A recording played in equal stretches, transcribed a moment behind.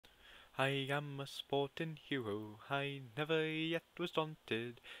I am a sporting hero, I never yet was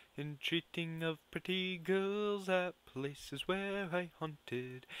daunted in treating of pretty girls at places where I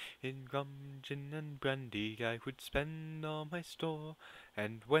haunted. In rum, gin, and brandy I would spend all my store,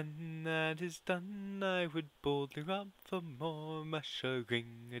 and when that is done I would boldly rob for more.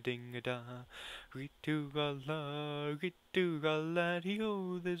 Mush-a-ring-a-ding-a-da, ri-tu-ra-la,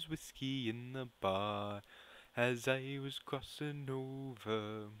 ri-tu-ra-la-dee-oh, there's whiskey in the bar. As I was crossing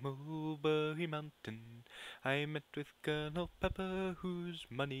over Mulberry Mountain, I met with Colonel Pepper, whose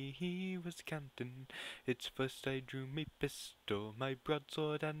money he was counting. It's first I drew me pistol, my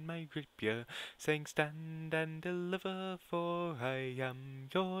broadsword and my rapier, saying, "Stand and deliver, for I am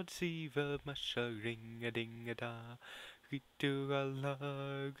your deceiver." Mush-a-ring-a-ding-a-da, ri-tu-ra-la,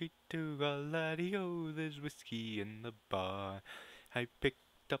 ri-tu-ra-la-dee-oh, there's whiskey in the bar. I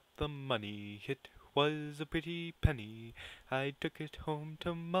picked up the money, it was a pretty penny. I took it home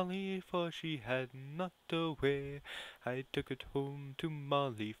to Molly, for she had not a wear. I took it home to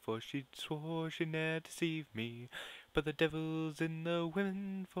Molly, for she'd swore she'd ne'er deceive me. But the devil's in the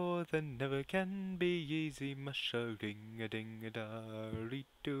women, for there never can be easy. Mush-a-ring-a-ding-a-da,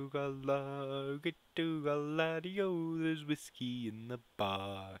 ri-tu-ra-la, ri-tu-ra-la-dee-oh, there's whiskey in the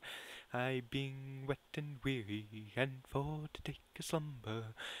bar. I being wet and weary, and for to take a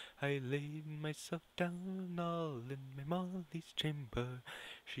slumber, I laid myself down all in my Molly's chamber.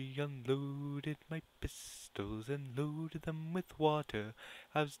 She unloaded my pistols and loaded them with water.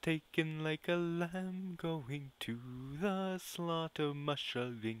 I was taken like a lamb going to the slaughter.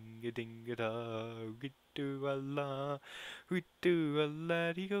 Mush-a-ring-a-ding-a-da, ri-tu-ra-la,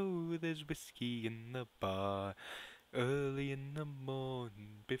 ri-tu-ra-la-dee-oh, there's whiskey in the bar. Early in the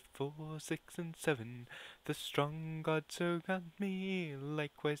morning, before 6 and 7, the strong gods surround me,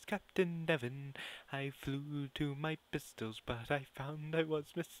 likewise Captain Devon. I flew to my pistols, but I found I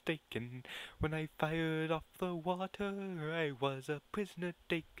was mistaken. When I fired off the water, I was a prisoner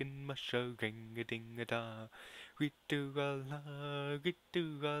taken. Mush-a-ring-a-ding-a-da, ri-tu-ra-la,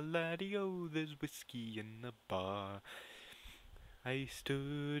 ri-tu-ra-la-dee-oh, there's whiskey in the bar. I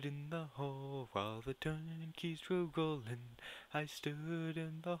stood in the hall while the turnkeys were rolling. I stood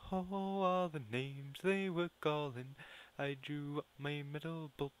in the hall while the names they were calling. I drew up my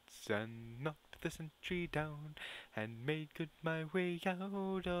metal bolts and knocked the sentry down, and made good my way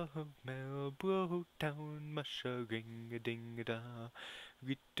out of Marlborough town. Mush-a-ring-a-ding-a-da,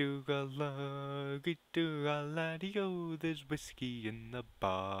 ri-tu-ra-la, ri-tu-ra-la-dee-oh, there's whiskey in the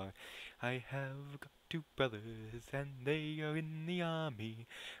bar. I have got two brothers, and they are in the army.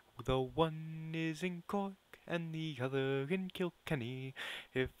 The one is in Cork, and the other in Kilkenny.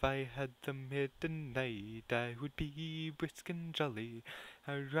 If I had them here tonight, I would be brisk and jolly.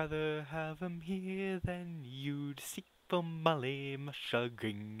 I'd rather have 'em here than you, deceitful Molly.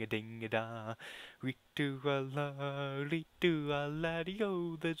 Mush-a-ring-a-ding-a-da, ri-tu-ra-la,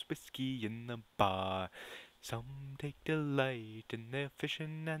 ri-tu-ra-la-dee-oh, there's whiskey in the bar. Some take delight in their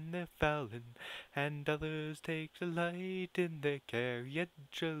fishing and their fowling, and others take delight in their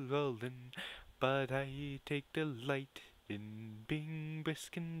carriage a-rolling. But I take delight in being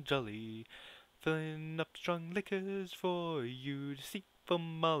brisk and jolly, filling up strong liquors for you, deceitful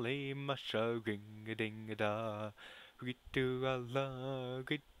Molly. Mush-a-ring-a-ding-a-da, ri-tu-ra-la,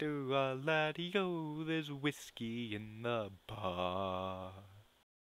 ri-tu-ra-la-dee-oh, there's whiskey in the bar.